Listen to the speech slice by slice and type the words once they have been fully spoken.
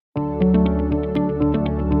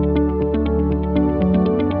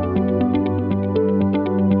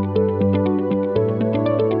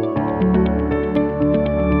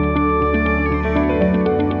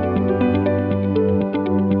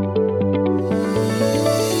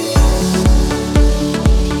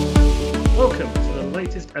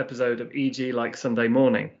episode of EG Like Sunday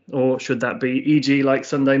Morning? Or should that be EG Like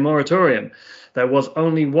Sunday Moratorium? There was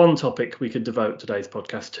only one topic we could devote today's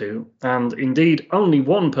podcast to, and indeed only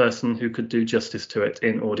one person who could do justice to it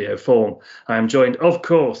in audio form. I am joined, of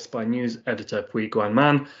course, by news editor Pui Guan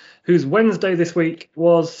Man, whose Wednesday this week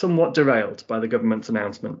was somewhat derailed by the government's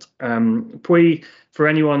announcement. Pui, for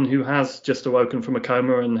anyone who has just awoken from a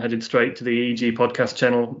coma and headed straight to the EG podcast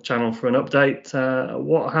channel for an update,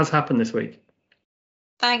 what has happened this week?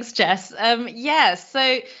 Thanks, Jess.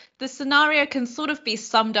 So the scenario can sort of be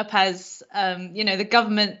summed up as, the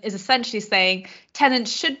government is essentially saying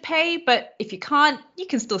tenants should pay, but if you can't, you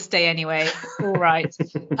can still stay anyway. All right.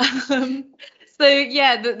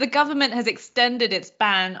 The government has extended its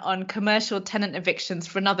ban on commercial tenant evictions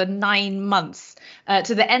for another 9 months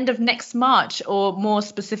to the end of next March, or more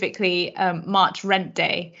specifically, March rent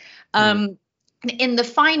day. In the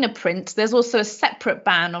finer print, there's also a separate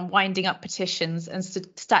ban on winding up petitions and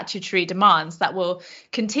statutory demands that will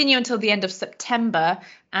continue until the end of September,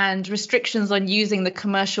 and restrictions on using the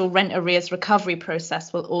commercial rent arrears recovery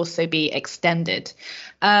process will also be extended.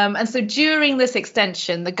 And so during this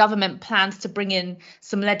extension, the government plans to bring in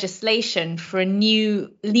some legislation for a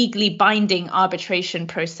new legally binding arbitration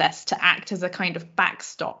process to act as a kind of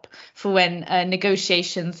backstop for when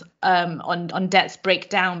negotiations on debts break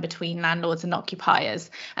down between landlords and occupiers.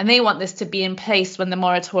 And they want this to be in place when the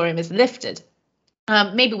moratorium is lifted.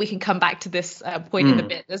 Maybe we can come back to this point in a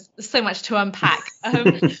bit. There's so much to unpack.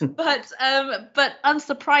 But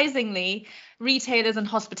unsurprisingly, retailers and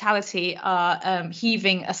hospitality are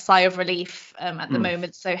heaving a sigh of relief at the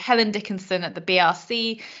moment. So Helen Dickinson at the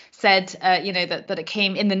BRC said, that it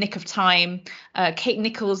came in the nick of time. Kate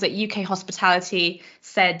Nichols at UK Hospitality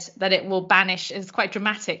said that it will banish, it's quite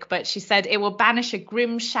dramatic, but she said it will banish a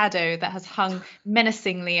grim shadow that has hung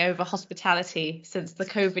menacingly over hospitality since the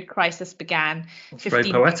COVID crisis began. It's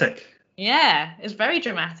very poetic. Yeah, it's very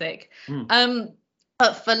dramatic.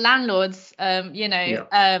 But for landlords,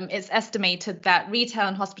 it's estimated that retail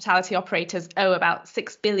and hospitality operators owe about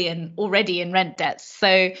 6 billion already in rent debts.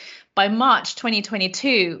 So by March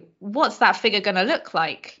 2022, what's that figure going to look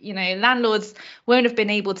like? Landlords won't have been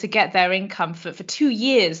able to get their income for 2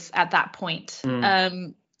 years at that point.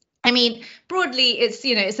 Broadly,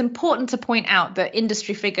 it's important to point out that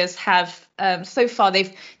industry figures have so far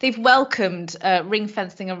they've welcomed ring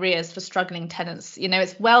fencing arrears for struggling tenants.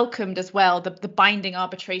 It's welcomed as well the binding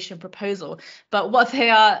arbitration proposal. But what they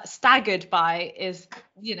are staggered by is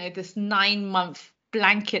this 9-month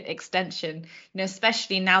blanket extension.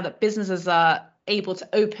 Especially now that businesses are able to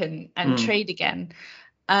open and trade again.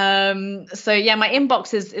 My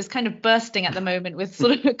inbox is kind of bursting at the moment with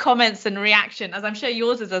sort of comments and reaction, as I'm sure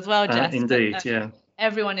yours is as well, Jess. Indeed, yeah.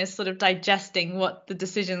 Everyone is sort of digesting what the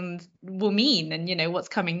decisions will mean and, what's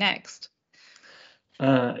coming next.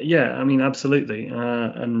 Absolutely.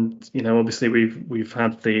 Obviously we've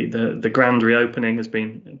had the grand reopening has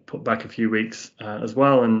been put back a few weeks as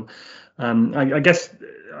well. And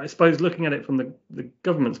I suppose looking at it from the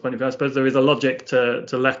government's point of view, I suppose there is a logic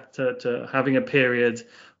to having a period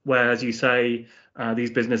where, as you say, these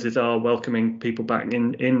businesses are welcoming people back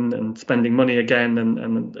in and spending money again,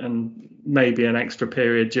 and maybe an extra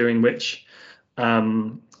period during which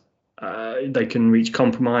they can reach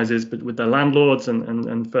compromises with their landlords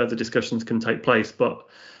and further discussions can take place. But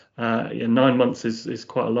 9 months is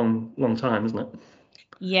quite a long time, isn't it?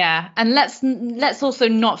 Yeah, and let's also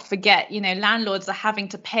not forget, landlords are having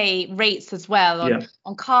to pay rates as well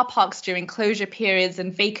on car parks during closure periods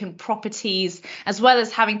and vacant properties, as well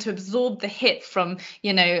as having to absorb the hit from,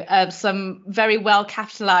 some very well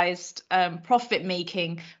capitalized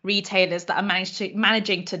profit-making retailers that are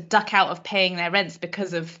managing to duck out of paying their rents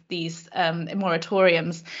because of these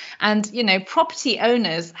moratoriums. And, property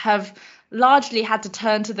owners have largely had to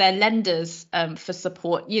turn to their lenders for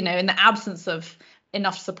support, in the absence of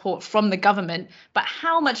enough support from the government. But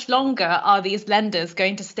how much longer are these lenders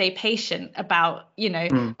going to stay patient about,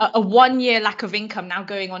 a 1 year lack of income now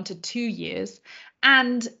going on to 2 years?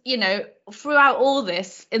 And, throughout all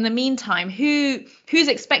this, in the meantime, who's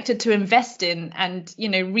expected to invest in and,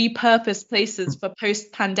 repurpose places for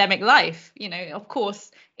post-pandemic life? Of course,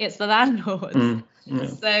 it's the landlords.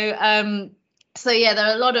 There are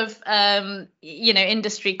a lot of,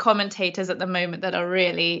 industry commentators at the moment that are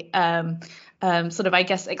really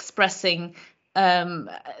expressing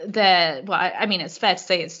it's fair to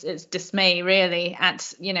say it's dismay really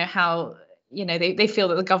at, how, they feel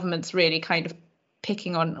that the government's really kind of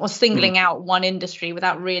picking on or singling out one industry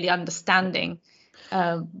without really understanding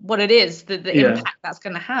what it is, the impact that's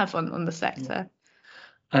going to have on the sector.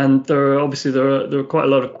 And there are quite a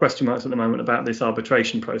lot of question marks at the moment about this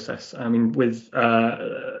arbitration process. I mean, with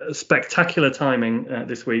spectacular timing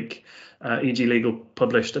this week, EG Legal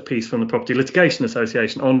published a piece from the Property Litigation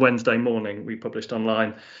Association on Wednesday morning. We published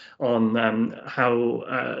online on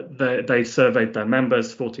how they surveyed their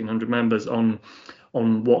members, 1,400 members, on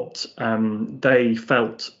what they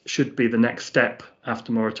felt should be the next step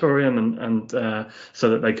after moratorium, and so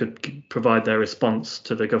that they could provide their response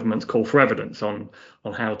to the government's call for evidence on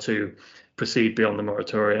how to proceed beyond the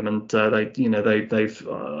moratorium. And the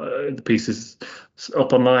piece is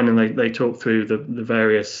up online, and they talk through the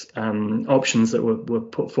various options that were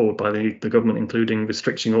put forward by the government, including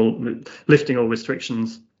lifting all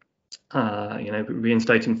restrictions,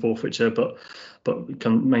 reinstating forfeiture, but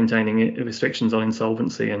maintaining restrictions on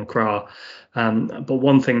insolvency and CRA. But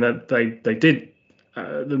one thing that they did,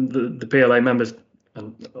 the PLA members,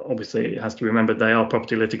 and obviously it has to be remembered they are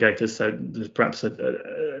property litigators, so there's perhaps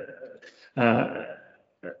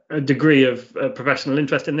a degree of professional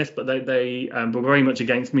interest in this, but they were very much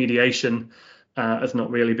against mediation as not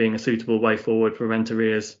really being a suitable way forward for rent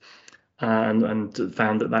arrears, and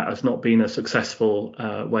found that has not been a successful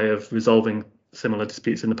way of resolving similar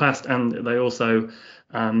disputes in the past. And they also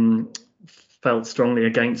felt strongly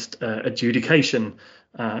against adjudication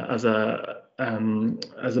as a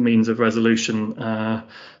means of resolution,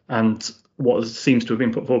 and what seems to have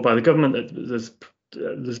been put forward by the government, that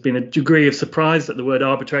there's been a degree of surprise that the word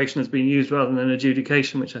arbitration has been used rather than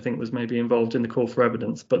adjudication, which I think was maybe involved in the call for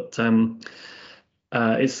evidence. But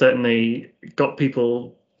it's certainly got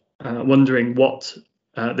people wondering what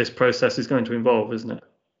this process is going to involve, isn't it?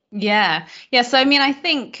 Yeah. So I mean, I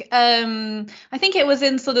think it was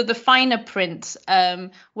in sort of the finer print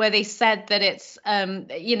where they said that it's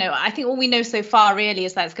I think all we know so far really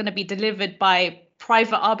is that it's going to be delivered by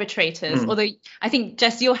private arbitrators. Although I think,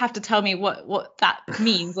 Jess, you'll have to tell me what that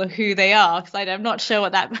means or who they are, because I'm not sure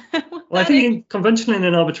what that. Well, I think conventionally in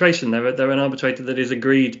an arbitration, they're an arbitrator that is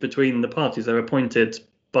agreed between the parties. They're appointed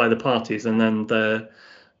by the parties, and then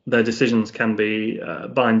their decisions can be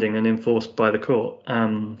binding and enforced by the court.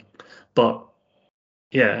 But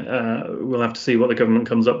yeah, we'll have to see what the government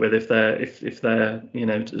comes up with if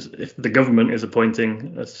the government is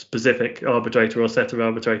appointing a specific arbitrator or set of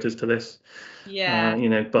arbitrators to this. Yeah.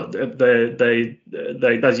 But they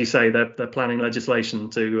as you say, they're planning legislation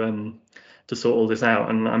to sort all this out,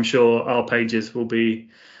 and I'm sure our pages will be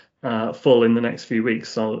full in the next few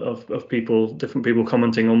weeks of different people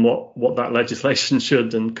commenting on what that legislation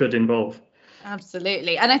should and could involve.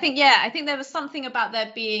 Absolutely. And I think there was something about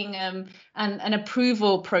there being an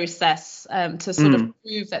approval process to sort of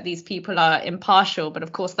prove that these people are impartial. But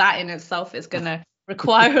of course, that in itself is going to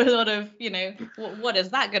require a lot of, what is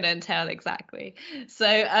that going to entail exactly? So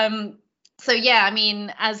yeah, I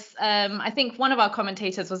mean, as I think one of our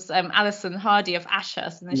commentators was Alison Hardy of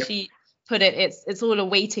Ashurst, and she put it, it's all a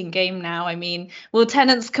waiting game now. I mean, will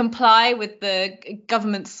tenants comply with the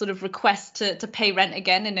government's sort of request to pay rent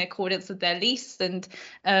again in accordance with their lease? And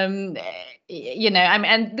and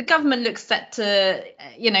the government looks set to,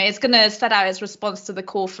 it's going to set out its response to the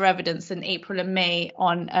call for evidence in April and May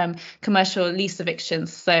on commercial lease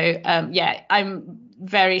evictions. So I'm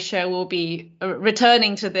very sure we'll be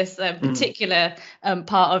returning to this particular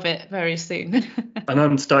part of it very soon. And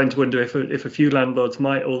I'm starting to wonder if a few landlords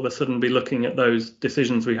might all of a sudden be looking at those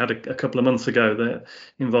decisions we had a couple of months ago, that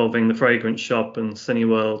involving the Fragrance Shop and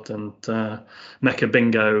Cineworld and Mecca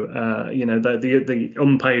Bingo, the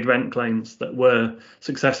unpaid rent claims that were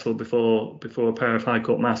successful before a pair of High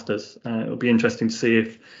Court masters. It'll be interesting to see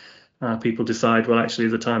if people decide, well, actually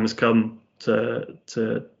the time has come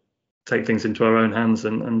to take things into our own hands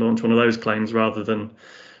and launch one of those claims, rather than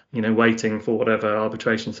waiting for whatever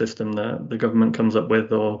arbitration system the government comes up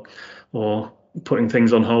with, or putting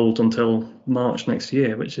things on hold until March next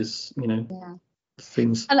year, which is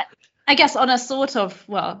seems. I guess on a sort of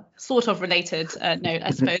related note, I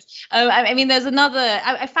suppose. I mean, there's another.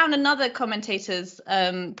 I found another commentator's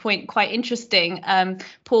point quite interesting.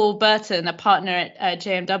 Paul Burton, a partner at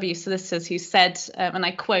JMW Solicitors, who said, and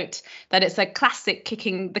I quote, that it's a classic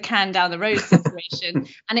kicking the can down the road situation,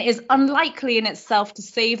 and it is unlikely in itself to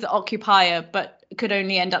save the occupier, but could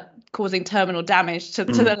only end up causing terminal damage to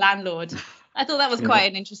the landlord. I thought that was quite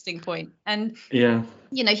an interesting point. And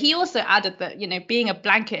he also added that, being a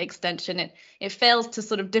blanket extension, it fails to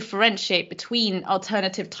sort of differentiate between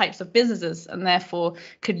alternative types of businesses, and therefore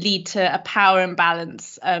could lead to a power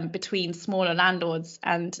imbalance between smaller landlords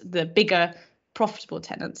and the bigger profitable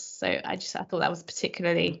tenants. So I thought that was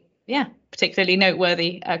particularly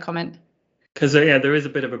noteworthy comment. Because there is a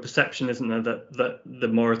bit of a perception, isn't there, that the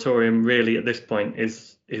moratorium really at this point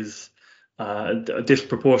is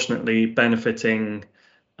disproportionately benefiting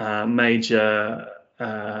major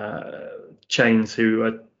chains who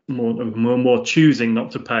are more choosing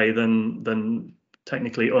not to pay than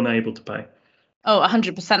technically unable to pay. Oh,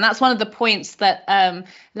 100%. That's one of the points that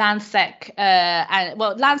Landsec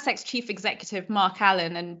Landsec's chief executive Mark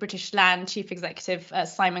Allen and British Land chief executive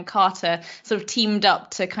Simon Carter sort of teamed up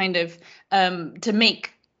to kind of to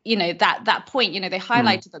make that point. They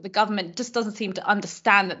highlighted that the government just doesn't seem to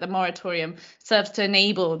understand that the moratorium serves to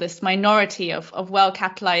enable this minority of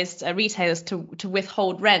well-capitalized retailers to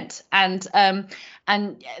withhold rent.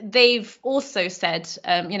 And they've also said,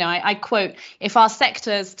 I quote, "If our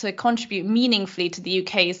sector is to contribute meaningfully to the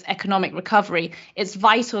UK's economic recovery, it's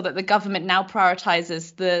vital that the government now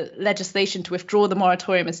prioritises the legislation to withdraw the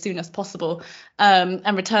moratorium as soon as possible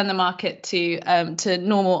and return the market to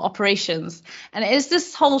normal operations." And it's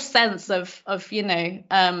this whole sense of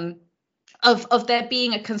there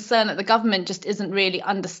being a concern that the government just isn't really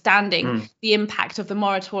understanding the impact of the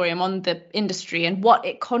moratorium on the industry and what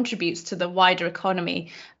it contributes to the wider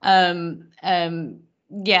economy. It's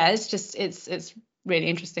really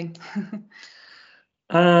interesting.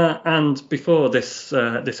 And before this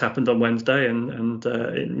happened on Wednesday, and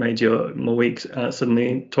it made your week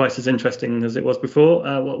suddenly twice as interesting as it was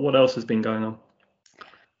before. What else has been going on?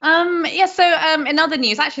 In other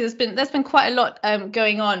news, actually, there's been quite a lot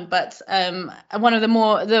going on, but one of the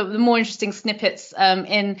more interesting snippets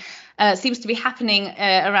seems to be happening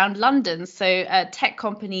around London. So tech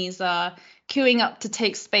companies are queuing up to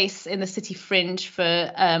take space in the city fringe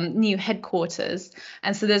for new headquarters,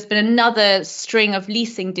 and so there's been another string of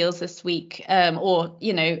leasing deals this week,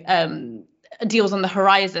 deals on the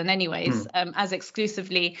horizon anyways, as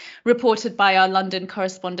exclusively reported by our London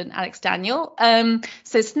correspondent Alex Daniel.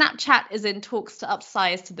 So Snapchat is in talks to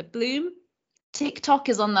upsize to the Bloom. TikTok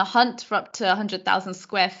is on the hunt for up to 100,000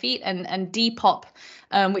 square feet, and Depop,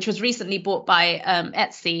 which was recently bought by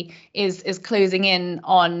Etsy, is closing in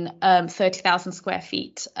on 30,000 square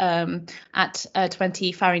feet at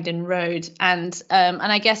 20 Farringdon Road. And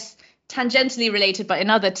I guess tangentially related, but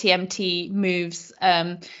in other TMT moves,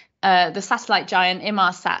 the satellite giant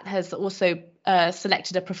Inmarsat has also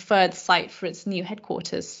selected a preferred site for its new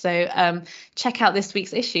headquarters. So check out this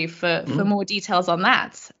week's issue for more details on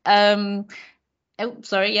that.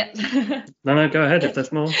 Sorry, yeah. No, go ahead if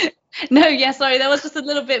there's more. No, yeah, sorry. There was just a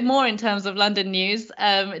little bit more in terms of London news.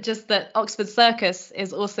 Just that Oxford Circus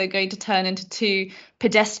is also going to turn into 2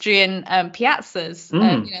 pedestrian piazzas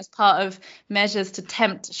as part of measures to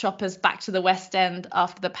tempt shoppers back to the West End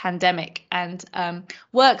after the pandemic. And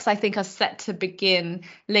works, I think, are set to begin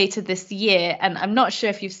later this year. And I'm not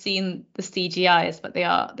sure if you've seen the CGIs, but they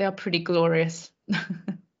are pretty glorious.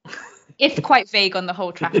 It's quite vague on the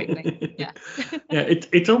whole traffic thing. Yeah. Yeah,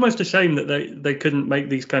 it's almost a shame that they couldn't make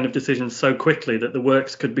these kind of decisions so quickly that the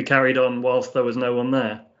works could be carried on whilst there was no one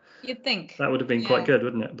there. You'd think. That would have been quite good,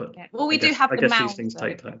 wouldn't it? But yeah. Well, I guess these things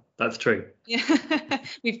take time. That's true. Yeah.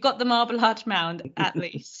 We've got the Marble Arch Mound at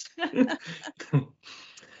least.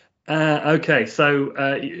 Okay, so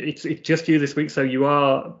it's just you this week. So you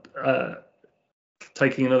are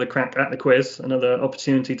taking another crack at the quiz, another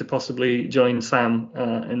opportunity to possibly join Sam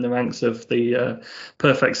in the ranks of the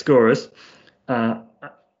perfect scorers.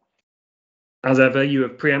 As ever, you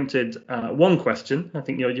have preempted one question. I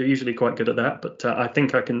think you're usually quite good at that, but I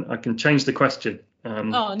think I can change the question.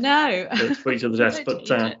 Oh no! For each of the tests, but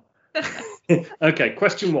okay.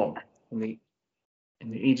 Question 1 in the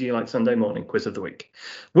EG Like Sunday Morning quiz of the week.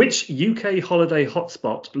 Which UK holiday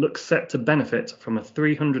hotspot looks set to benefit from a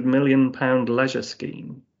 £300 million leisure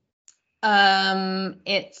scheme?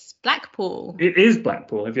 It's Blackpool. It is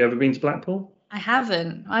Blackpool. Have you ever been to Blackpool? I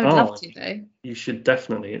haven't. I would love to, though. You should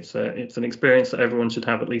definitely. It's an experience that everyone should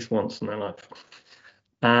have at least once in their life.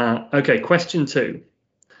 Okay, question 2.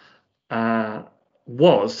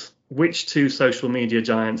 Which 2 social media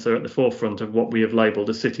giants are at the forefront of what we have labelled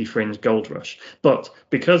a city fringe gold rush? But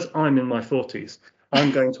because I'm in my 40s,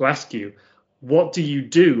 I'm going to ask you, what do you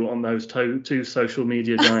do on those 2 social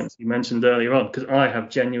media giants you mentioned earlier on? Because I have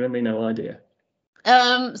genuinely no idea.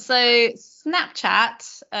 So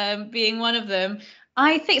Snapchat being one of them.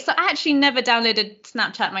 I think so. I actually never downloaded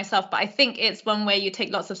Snapchat myself, but I think it's one where you take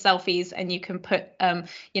lots of selfies and you can put,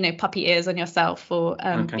 puppy ears on yourself or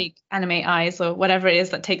big anime eyes or whatever it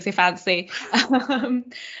is that takes your fancy.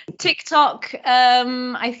 TikTok,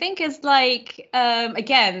 I think is like,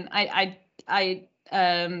 again,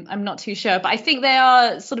 I'm not too sure, but I think they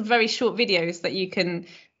are sort of very short videos that you can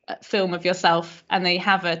film of yourself, and they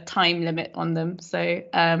have a time limit on them. So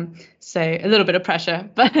a little bit of pressure,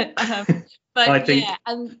 but. But I think,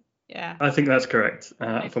 I think that's correct.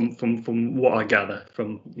 From what I gather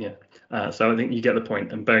from So I think you get the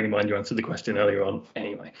point, and bearing in mind you answered the question earlier on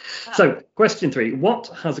anyway. So question 3, what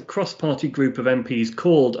has a cross-party group of MPs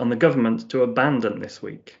called on the government to abandon this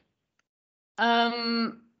week?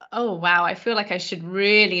 Oh, wow. I feel like I should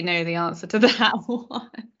really know the answer to that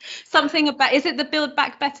one. Something about, is it the Build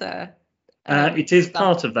Back Better? It is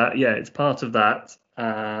part of that. Yeah, it's part of that.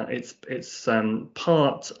 It's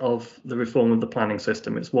part of the reform of the planning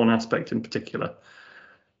system. It's one aspect in particular.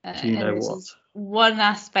 Do you know what? One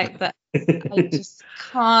aspect that I just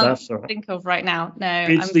can't think of right now. No,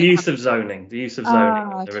 it's the use of zoning. The use of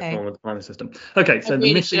zoning, the reform of the planning system. Okay, so I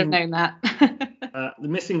really should have known that. The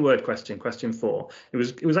missing word question 4. It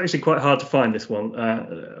was actually quite hard to find this one,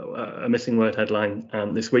 a missing word headline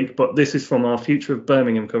this week, but this is from our Future of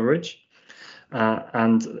Birmingham coverage.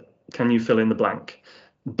 And can you fill in the blank?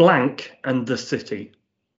 Blank and the city.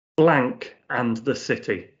 Blank and the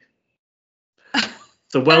city.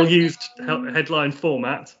 It's a well-used headline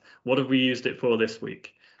format. What have we used it for this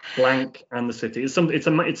week? Blank and the city. It's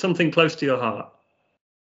something close to your heart.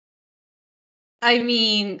 I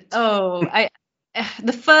mean, the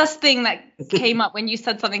first thing that came up when you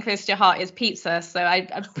said something close to your heart is pizza. So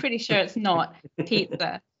I'm pretty sure it's not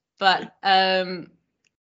pizza. But I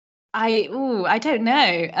don't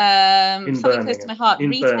know. Something close to my heart.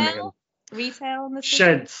 Retail. Retail in the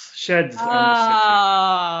city? Sheds and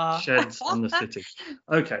the city. Sheds and the city.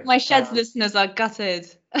 Okay. My sheds listeners are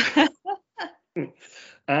gutted.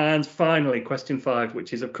 And finally, question 5,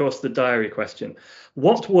 which is, of course, the diary question.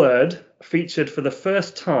 What word featured for the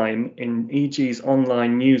first time in EG's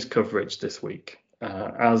online news coverage this week,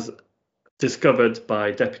 as discovered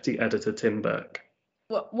by Deputy Editor Tim Burke?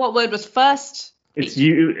 What word was first?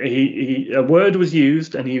 A word was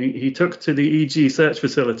used, and he took to the EG search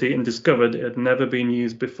facility and discovered it had never been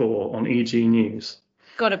used before on EG News.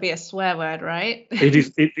 Got to be a swear word, right? It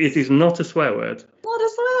is not a swear word. Not a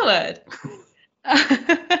swear word.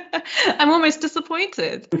 I'm almost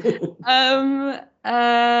disappointed. A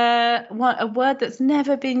word that's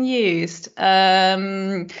never been used.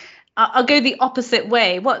 I'll go the opposite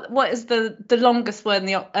way. What is the longest word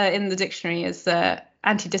in the dictionary? Is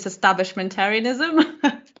anti-disestablishmentarianism?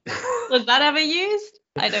 Was that ever used?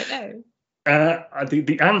 I don't know.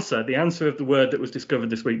 The answer of the word that was discovered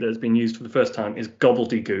this week that has been used for the first time is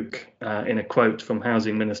gobbledygook, in a quote from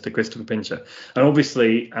Housing Minister Christopher Pincher. And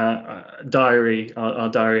obviously, our diary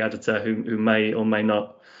editor, who may or may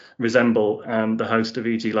not resemble the host of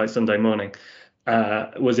EG Like Sunday Morning,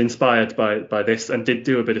 was inspired by this and did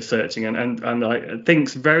do a bit of searching and I think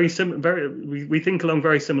we think along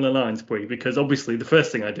very similar lines, Pui, because obviously the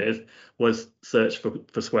first thing I did was search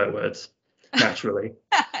for swear words naturally.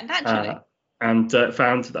 And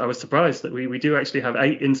found that I was surprised that we do actually have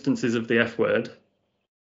 8 instances of the F word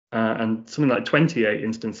and something like 28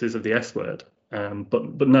 instances of the S word,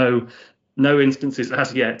 but no instances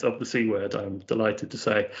as yet of the C word, I'm delighted to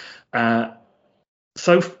say.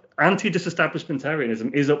 So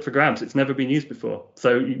anti-disestablishmentarianism is up for grabs. It's never been used before.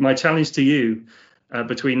 So my challenge to you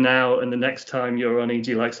between now and the next time you're on EG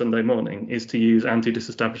Like Sunday Morning is to use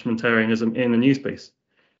anti-disestablishmentarianism in a news piece.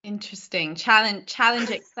 Interesting. Challenge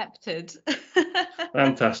accepted.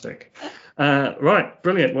 Fantastic. Right,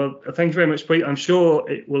 brilliant. Well, thank you very much, Pete. I'm sure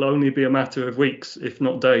it will only be a matter of weeks, if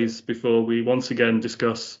not days, before we once again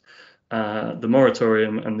discuss the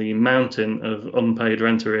moratorium and the mountain of unpaid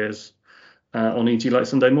rent arrears on EG Like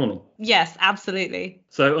Sunday Morning. Yes, absolutely.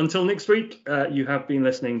 So until next week, you have been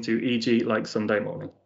listening to EG Like Sunday Morning.